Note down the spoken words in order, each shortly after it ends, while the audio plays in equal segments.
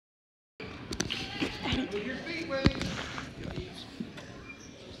With your feet, Willie.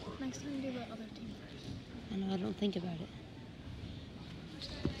 Next time do the other team first. I know, I don't think about it.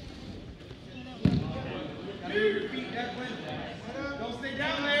 Move your feet, Declan. Don't stay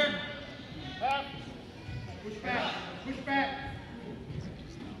down there. Up. Push back. Push back.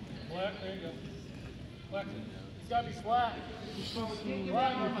 Flat, there you go. Flat. It's got to be flat. Flat.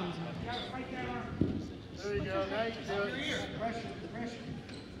 There you go. Now you can do it. Pressure, pressure.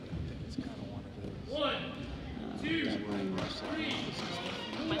 1, 2, 3.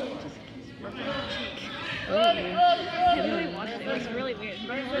 Oh, I really watched it. It was really weird. It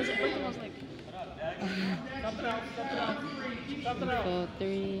was like. Something else. Something else. Something else. 4,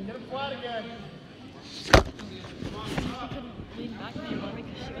 3. Get it flat again. She couldn't lean back anymore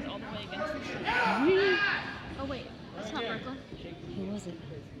because she was all the way against the street. Oh wait, it's not Brooklyn. Who was it?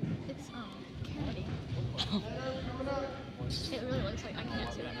 It's Kennedy. It really looks like I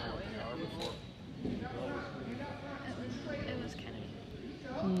can't see that far away. It was Kennedy.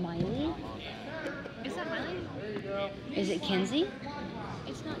 Miley? Is that Miley? Is it Kenzie?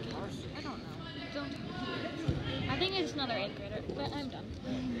 It's not Kenzie. I don't know. Don't. I think it's another 8th grader, but I'm done. I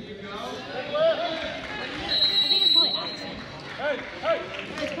think it's probably Addison.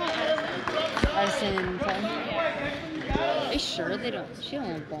 It's probably Addison. Addison and Paul? Are you sure they don't? She don't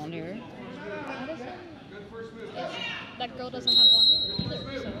have blonde hair. Addison? That girl doesn't have blonde hair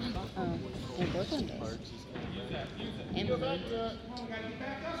either, so. Oh, and Brooklyn does. And Blue.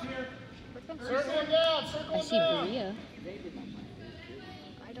 Circle down. Circle I see Bria.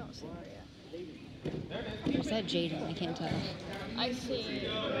 I don't see Maria. Is that Jaden? I can't tell. I see.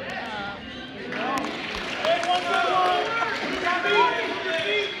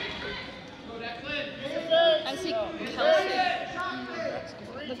 I see Kelsey.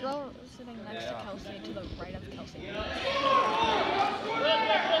 The girl sitting next to Kelsey, to the right of Kelsey. That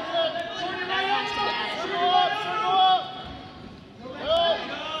has to be Addison.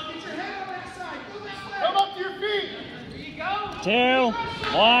 Come up to your feet. 2,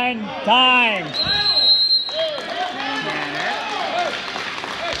 1, time.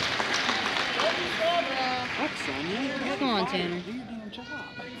 Come on, Tanner.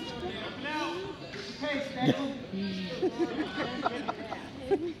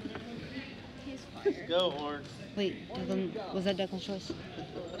 He's fired. Go, Horn. Wait, Declan, was that Declan's choice?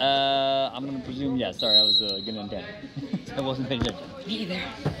 I'm gonna presume yes. Sorry, I was getting antenna. I wasn't paying attention. Me either.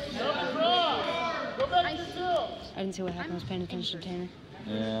 Go back to two. I didn't see what happened. I was paying attention to Tanner.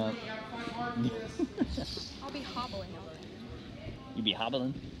 Yeah. I'll be hobbling over there. You be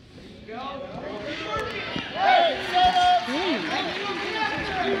hobbling. Hey, set up. You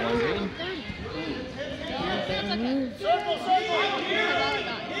want green? Circle, circle. I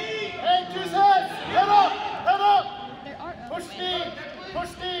Hey, choose heads. Head up. Head up. There are Push knee.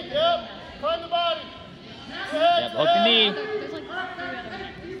 Push knee. Yep. Climb the body. Two heads. Yep, hook the knee. There's like 3 other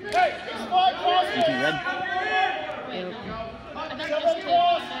ones. Hey, squat cross. You two red. I thought Somebody it was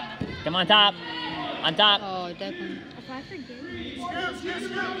cross. 2. Come on top. On top. Oh, Declan. If I forget. Scoop,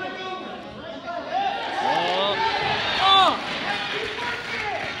 scoop, scoop. Oh. Oh.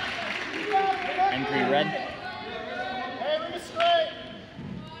 M3 red. Hey, look it straight.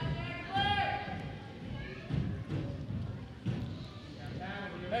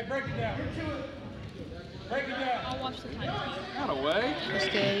 Hey, break it down. Break it down. I'll watch the time. Not away.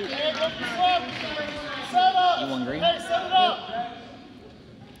 Escape. Hey, look the slip. Set up. You want green? Hey, set it up.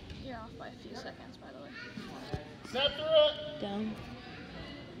 You're off by a few seconds, by the way. Set through it. Down.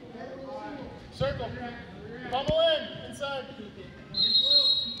 Circle. Bubble in. Inside.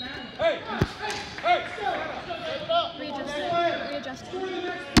 Hey. Hey. Set it up. Readjust it. Readjust it. Use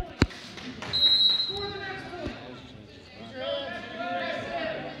your hands.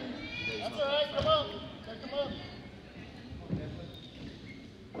 That's all right. Come up. Take them up.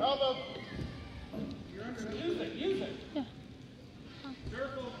 Elbow. Use it. Use it. Yeah.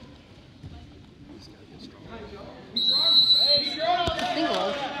 Circle. Hey, strong.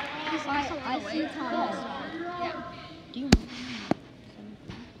 Single. I see Thomas. Yeah. Do you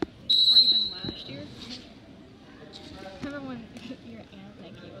Or even last year. Remember when your aunt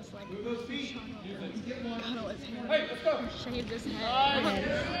Nikki was like, cuddle his hair, Hey, let's go. shaved his head.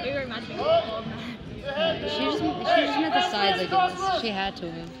 Nice. It reminds me of all of that. She just meant the sides like this. She had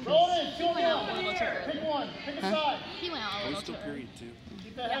to have. Roll in. He went out a little too Pick early. one. Pick a Huh? side. He went out a little too early.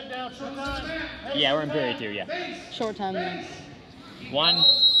 Keep that head down. Short time. Hey, Yeah, we're in period 2, yeah. Short time then. 1,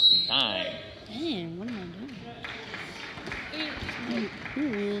 time. Dang, what am I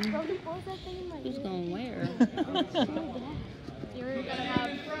doing? Who's going where? You're gonna have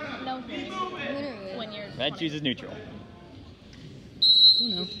no green when you're. Red chooses neutral. Who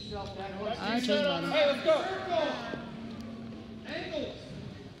knows? I chose bottom. Hey, let's go.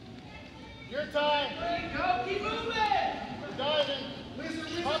 Your time. Go, keep moving.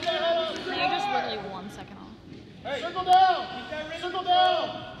 Diving. Pop that head up. You're just literally 1 second off. Hey, circle down. Circle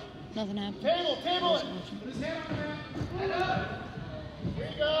down. Nothing happened. Table it. Here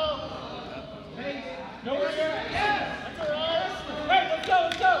you go. Know where you're at? Yes. That's all right. Hey, let's go.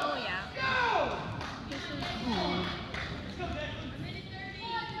 Oh, yeah. Go. Oh.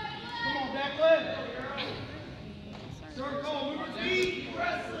 Come on, Declan. Circle, move your feet.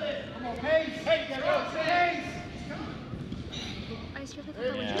 Come on, pace. Hey, pace. I just feel like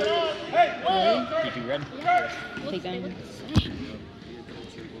There that we was go. Hey, whoa. PP red. Take they down. look the same.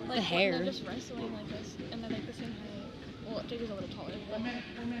 Like, The hair. They're just wrestling like this, and they're like the same height. Well, JJ's a little taller. But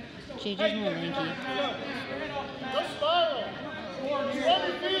JJ's more lanky. Go spiral. Run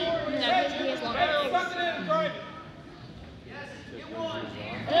your feet. no, he has long legs. Suck it in and drive it.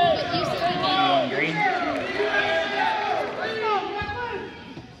 But you said One green. And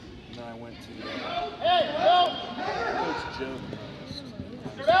then I went to Hey, go. Coach Joe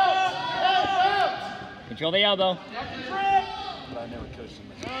the most. Out. Control the elbow. But I never coached him.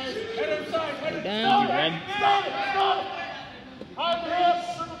 Go down. Red. Stop it. High grip.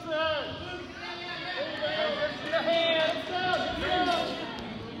 Circle to the head. Your hands down.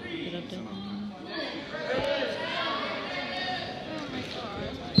 Get up, Declan. oh my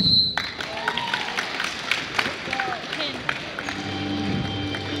god.